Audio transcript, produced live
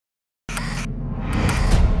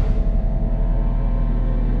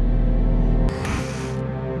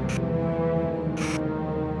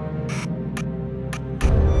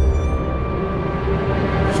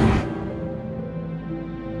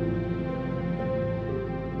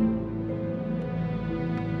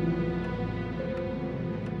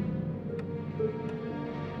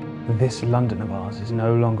This London of ours is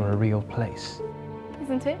no longer a real place.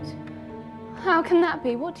 Isn't it? How can that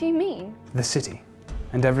be? What do you mean? The city,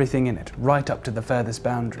 and everything in it, right up to the furthest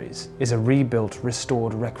boundaries, is a rebuilt,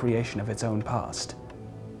 restored recreation of its own past.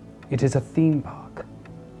 It is a theme park.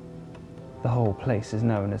 The whole place is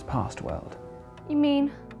known as Pastworld. You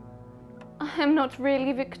mean I am not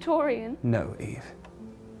really Victorian? No, Eve.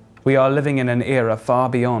 We are living in an era far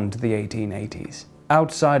beyond the 1880s.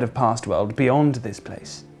 Outside of Pastworld, beyond this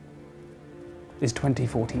place, is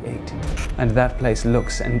 2048. And that place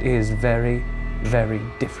looks and is very, very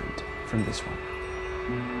different from this one.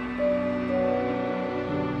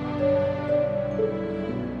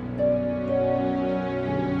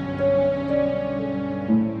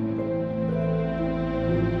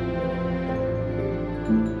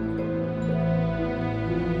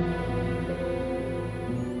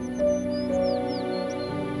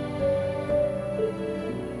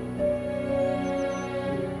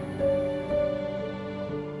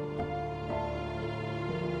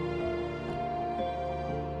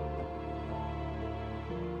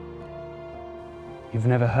 You've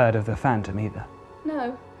never heard of the Phantom either?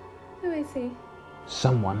 No. Who is he?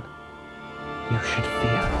 Someone you should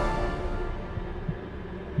fear.